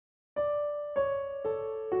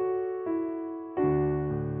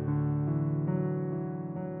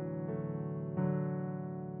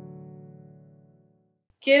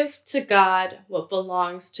Give to God what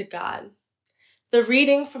belongs to God. The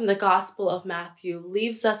reading from the Gospel of Matthew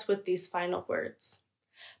leaves us with these final words.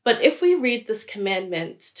 But if we read this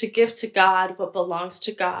commandment to give to God what belongs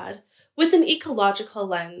to God with an ecological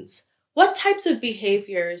lens, what types of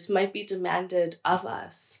behaviors might be demanded of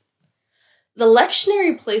us? The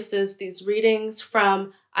lectionary places these readings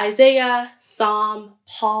from Isaiah, Psalm,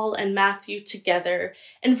 Paul, and Matthew together,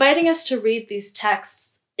 inviting us to read these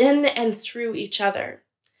texts in and through each other.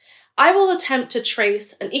 I will attempt to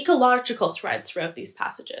trace an ecological thread throughout these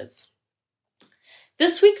passages.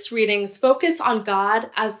 This week's readings focus on God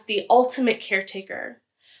as the ultimate caretaker.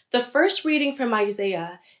 The first reading from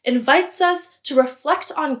Isaiah invites us to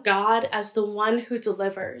reflect on God as the one who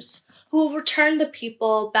delivers, who will return the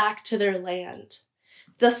people back to their land.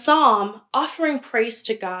 The psalm, offering praise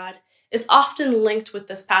to God, is often linked with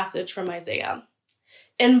this passage from Isaiah.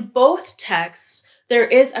 In both texts, there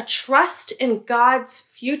is a trust in God's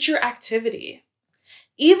future activity.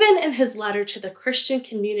 Even in his letter to the Christian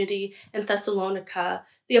community in Thessalonica,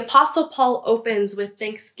 the Apostle Paul opens with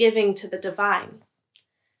thanksgiving to the divine.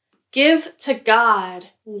 Give to God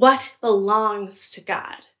what belongs to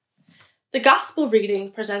God. The gospel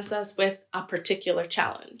reading presents us with a particular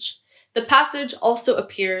challenge. The passage also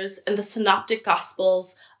appears in the synoptic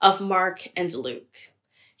gospels of Mark and Luke.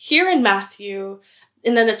 Here in Matthew,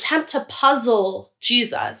 in an attempt to puzzle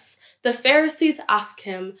Jesus, the Pharisees ask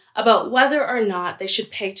him about whether or not they should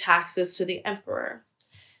pay taxes to the emperor.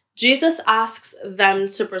 Jesus asks them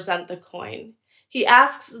to present the coin. He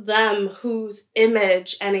asks them whose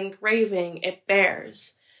image and engraving it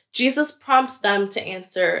bears. Jesus prompts them to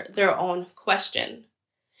answer their own question.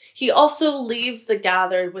 He also leaves the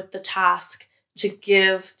gathered with the task to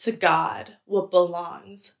give to God what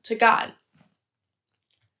belongs to God.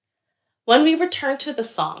 When we return to the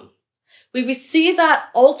psalm, we see that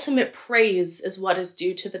ultimate praise is what is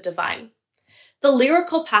due to the divine. The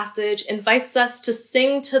lyrical passage invites us to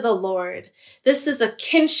sing to the Lord. This is a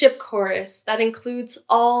kinship chorus that includes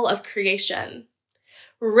all of creation.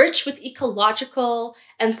 Rich with ecological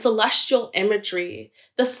and celestial imagery,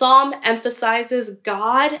 the psalm emphasizes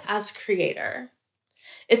God as creator.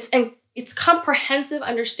 Its comprehensive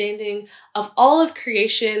understanding of all of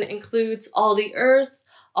creation includes all the earth,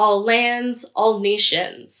 all lands, all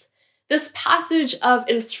nations. This passage of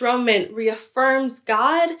enthronement reaffirms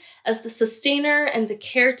God as the sustainer and the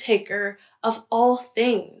caretaker of all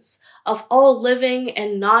things, of all living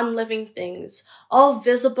and non-living things, all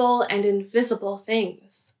visible and invisible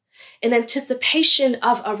things. In anticipation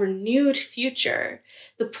of a renewed future,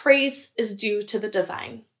 the praise is due to the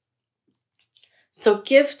divine. So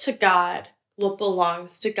give to God what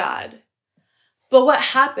belongs to God. But what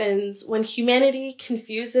happens when humanity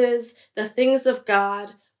confuses the things of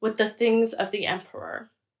God with the things of the emperor?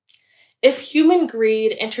 If human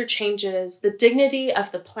greed interchanges the dignity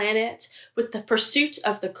of the planet with the pursuit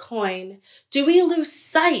of the coin, do we lose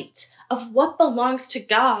sight of what belongs to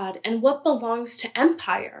God and what belongs to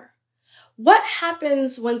empire? What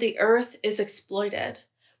happens when the earth is exploited,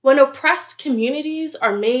 when oppressed communities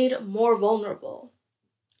are made more vulnerable?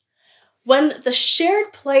 When the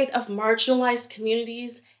shared plight of marginalized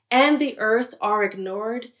communities and the earth are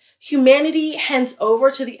ignored, humanity hands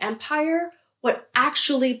over to the empire what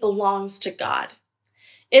actually belongs to God.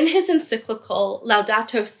 In his encyclical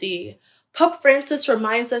Laudato Si, Pope Francis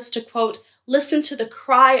reminds us to, quote, listen to the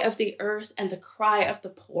cry of the earth and the cry of the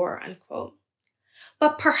poor, unquote.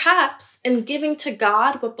 But perhaps in giving to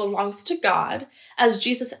God what belongs to God, as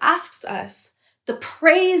Jesus asks us, the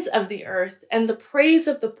praise of the earth and the praise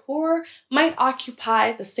of the poor might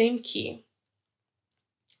occupy the same key.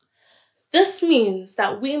 This means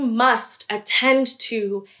that we must attend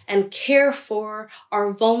to and care for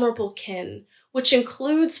our vulnerable kin, which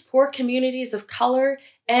includes poor communities of color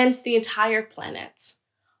and the entire planet.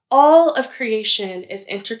 All of creation is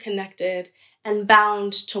interconnected and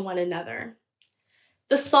bound to one another.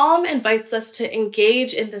 The psalm invites us to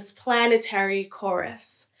engage in this planetary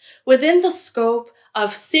chorus. Within the scope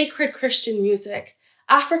of sacred Christian music,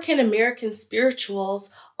 African American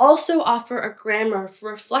spirituals also offer a grammar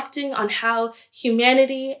for reflecting on how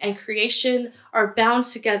humanity and creation are bound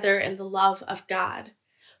together in the love of God.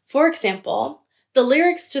 For example, the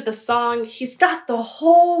lyrics to the song, "He's Got the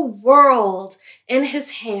Whole World in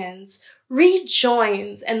His Hands,"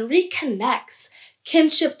 rejoins and reconnects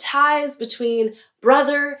kinship ties between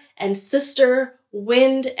brother and sister,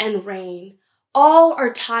 wind and rain. All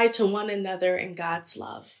are tied to one another in God's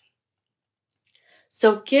love.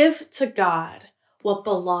 So give to God what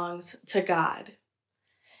belongs to God.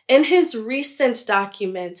 In his recent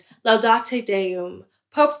document, Laudate Deum,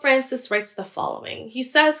 Pope Francis writes the following. He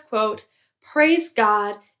says, quote, Praise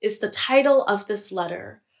God is the title of this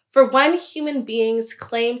letter, for when human beings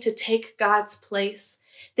claim to take God's place,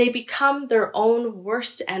 they become their own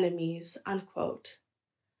worst enemies, unquote.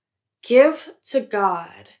 Give to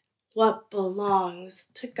God what belongs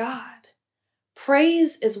to God.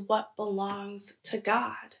 Praise is what belongs to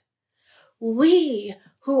God. We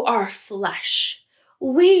who are flesh,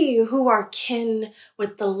 we who are kin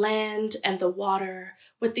with the land and the water,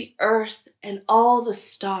 with the earth and all the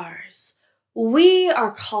stars, we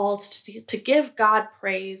are called to give God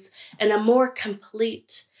praise in a more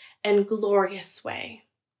complete and glorious way.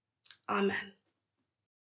 Amen.